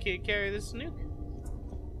 I can't carry this nuke.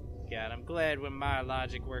 God, I'm glad when my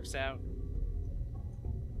logic works out.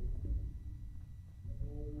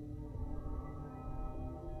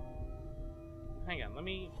 Hang on, let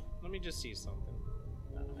me just see something.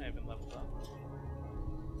 I haven't leveled up.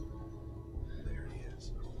 There he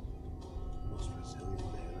is. Most resilient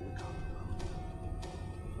man in the Commonwealth.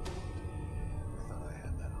 I thought I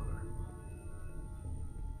had that honor.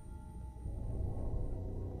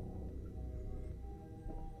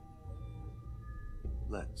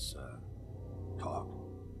 Let's, talk.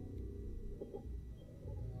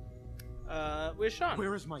 Where's Sean?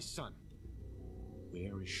 Where is my son?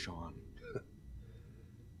 Where is Sean?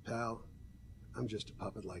 Pal, I'm just a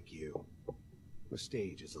puppet like you. The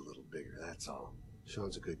stage is a little bigger, that's all.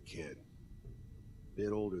 Sean's a good kid.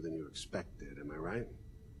 Bit older than you expected, am I right?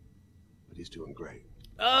 But he's doing great.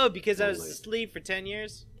 Oh, because I was Only- asleep for 10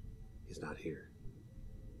 years? He's not here.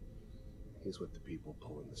 He's with the people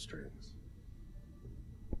pulling the strings.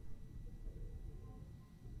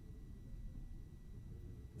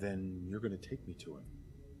 Then you're gonna take me to him.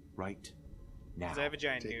 Right now. Because I have a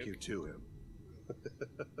giant Take you nuke. to him.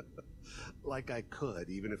 Like I could,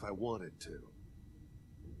 even if I wanted to.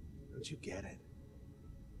 Don't you get it?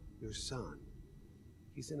 Your son,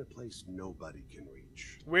 he's in a place nobody can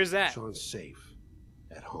reach. Where's that? Sean's safe.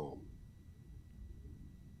 At home.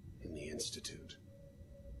 In the Institute.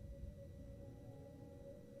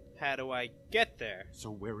 How do I get there? So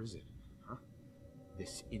where is it? Huh?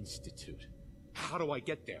 This institute. How do I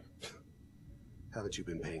get there? Haven't you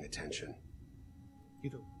been paying attention?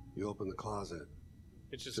 You open the closet.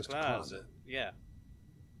 It's just, Just a closet. closet. Yeah.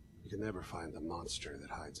 You can never find the monster that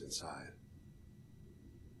hides inside.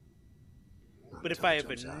 Not But if until I it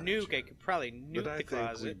have a jumps out at nuke, you. I could probably nuke But I the think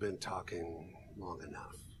closet. we've been talking long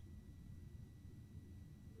enough.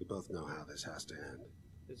 We both know how this has to end.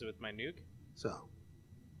 Is it with my nuke? So,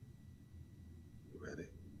 you ready?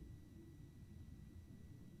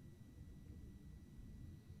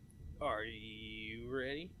 Are you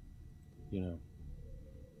ready? You know,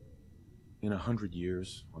 in 100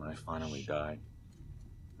 years, when I finally die,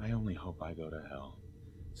 I only hope I go to hell,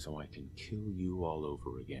 so I can kill you all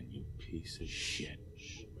over again, you piece of shit.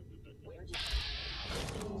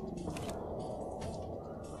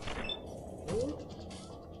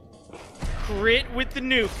 Crit with the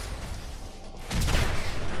nuke.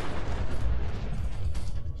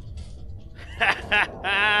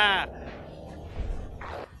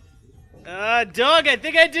 Dog, I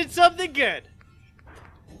think I did something good.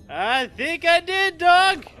 I think I did,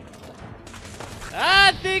 dog.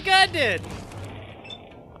 I think I did.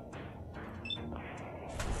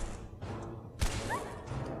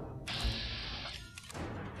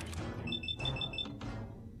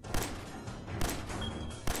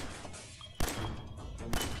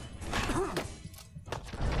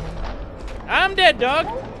 I'm dead, dog.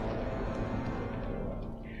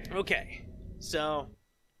 Okay, so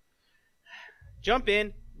jump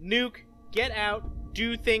in, nuke, get out,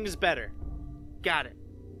 do things better. Got it.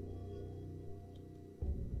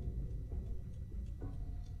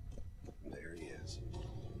 There he is.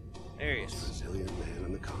 There he Most is. resilient man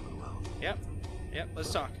in the Commonwealth. Yep,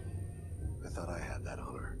 let's talk. I thought I had that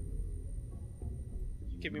honor.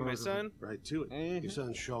 Give me my son. Right to it. Mhm. Your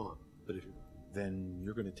son, Sean. But if you Then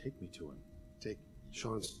you're gonna take me to him. take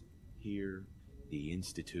Sean's... Here, the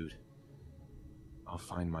institute. I'll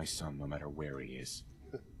find my son no matter where he is.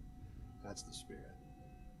 That's the spirit.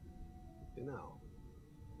 You know,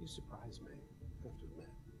 you surprise me, I have to admit.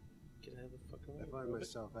 Get out of the fucking way. I find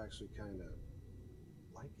myself actually kind of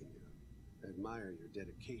liking you. I admire your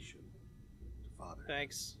dedication to father.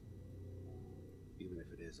 Thanks. Even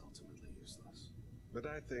if it is ultimately useless. But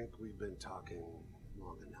I think we've been talking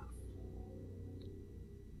long enough.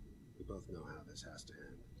 We both know how this has to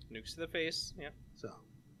end. Nukes to the face. Yeah. So,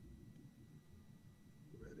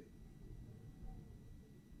 you ready?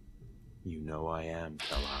 You know I am,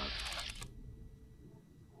 Kellogg.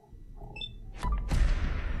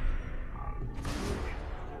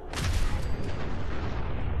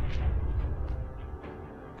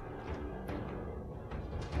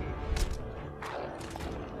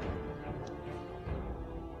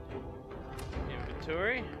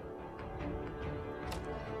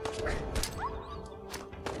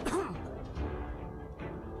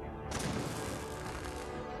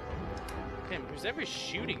 Who's ever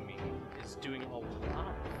shooting me is doing a lot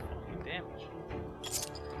of fucking damage.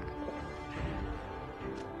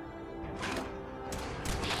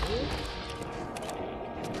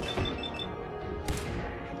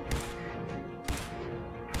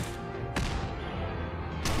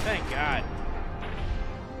 Thank God.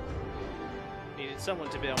 Needed someone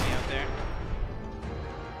to bail me out there.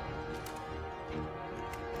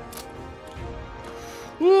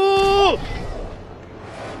 Woo!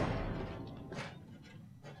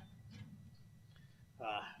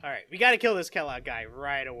 Alright, we gotta kill this Kellogg guy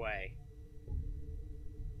right away.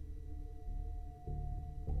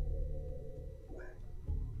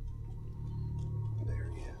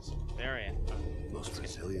 There he is. There I am. Most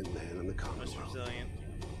resilient man in the Commonwealth. Most resilient.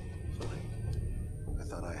 Fine. I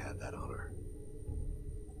thought I had that honor.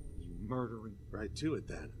 You murdering. Right to it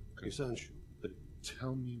then. Your son. But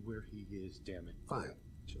tell me where he is, damn it. Fine.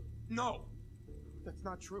 No, that's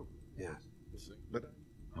not true. Yes. But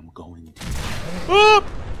I'm going to. Oop!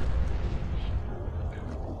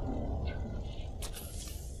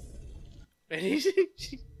 And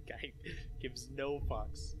guy gives no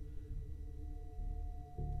fucks.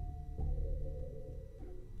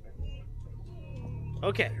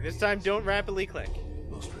 Okay, this time don't rapidly click.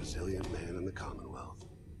 most resilient man in the Commonwealth.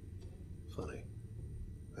 Funny.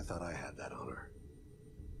 I thought I had that honor.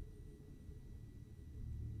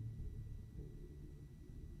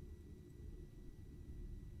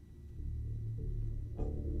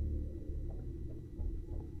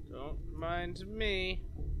 Don't mind me.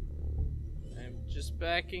 I'm just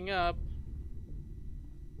backing up.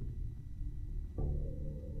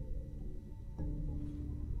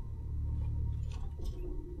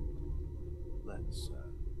 Let's,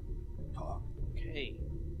 talk. Okay.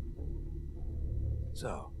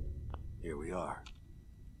 So, here we are.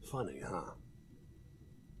 Funny, huh?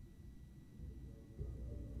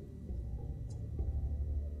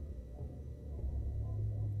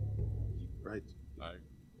 Right. I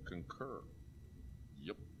concur.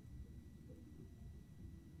 Yep.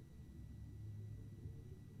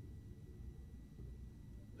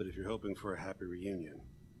 But if you're hoping for a happy reunion,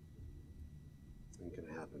 ain't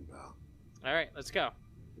gonna happen, pal. Alright, let's go.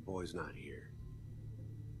 The boy's not here.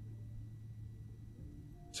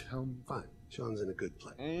 Tell me. Fine. Sean's in a good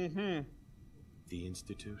place. Mm-hmm. The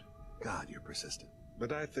Institute? God, you're persistent.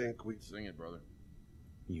 But I think we... Sing it, brother.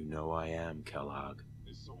 You know I am, Kellogg.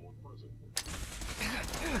 Is someone present?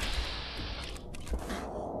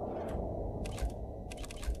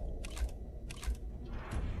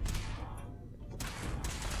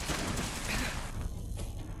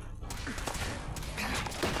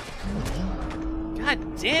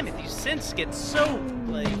 God damn it, these synths get so,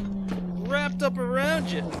 like, wrapped up around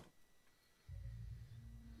you.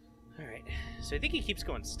 Alright, so I think he keeps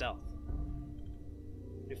going stealth.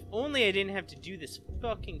 If only I didn't have to do this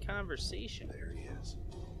fucking conversation. There he is.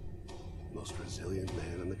 Most resilient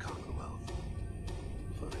man in the Commonwealth.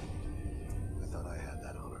 Funny. I thought I had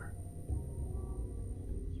that honor.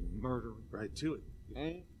 You murder. Right to it.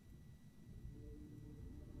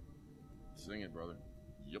 Sing it, brother.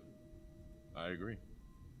 Yep. I agree.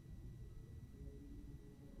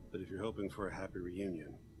 But if you're hoping for a happy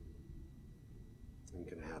reunion, ain't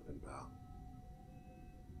gonna happen, pal.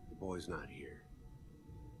 The boy's not here.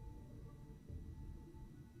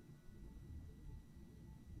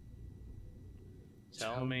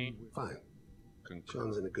 Tell me. Fine. Concur.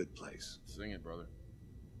 Sean's in a good place. Sing it, brother.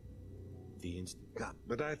 The Institute. God,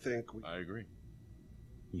 but I think we... I agree.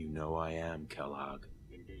 You know I am, Kellogg.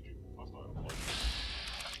 Engaging. Hostile flight.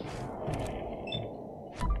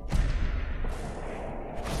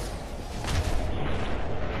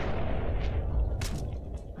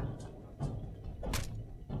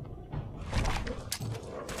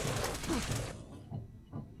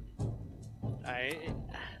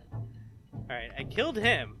 Alright, I killed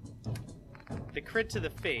him. The crit to the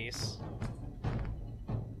face.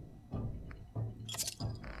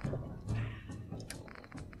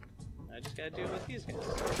 I just gotta deal with these guys.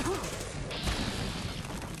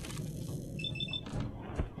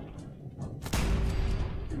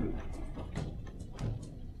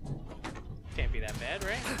 Can't be that bad,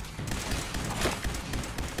 right?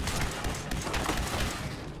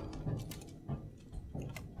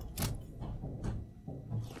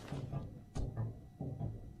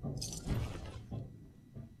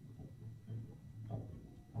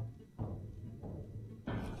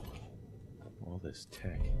 All this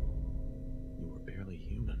tech. You were barely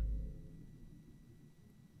human.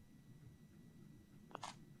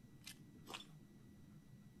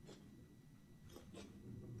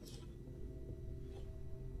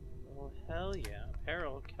 Oh, hell yeah.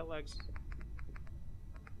 Apparel, Kellogg's.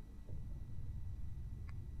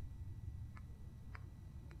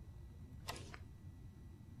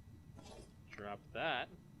 with that.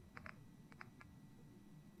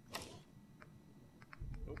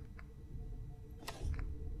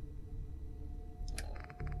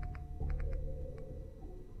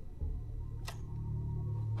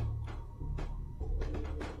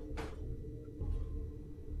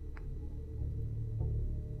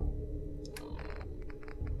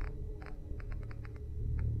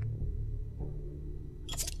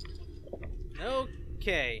 Nope.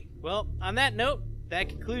 Okay, well, on that note, that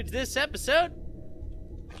concludes this episode.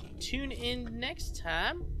 Tune in next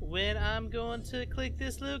time when I'm going to click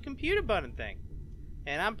this little computer button thing.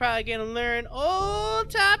 And I'm probably going to learn all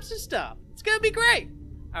types of stuff. It's going to be great.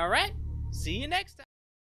 All right, see you next time.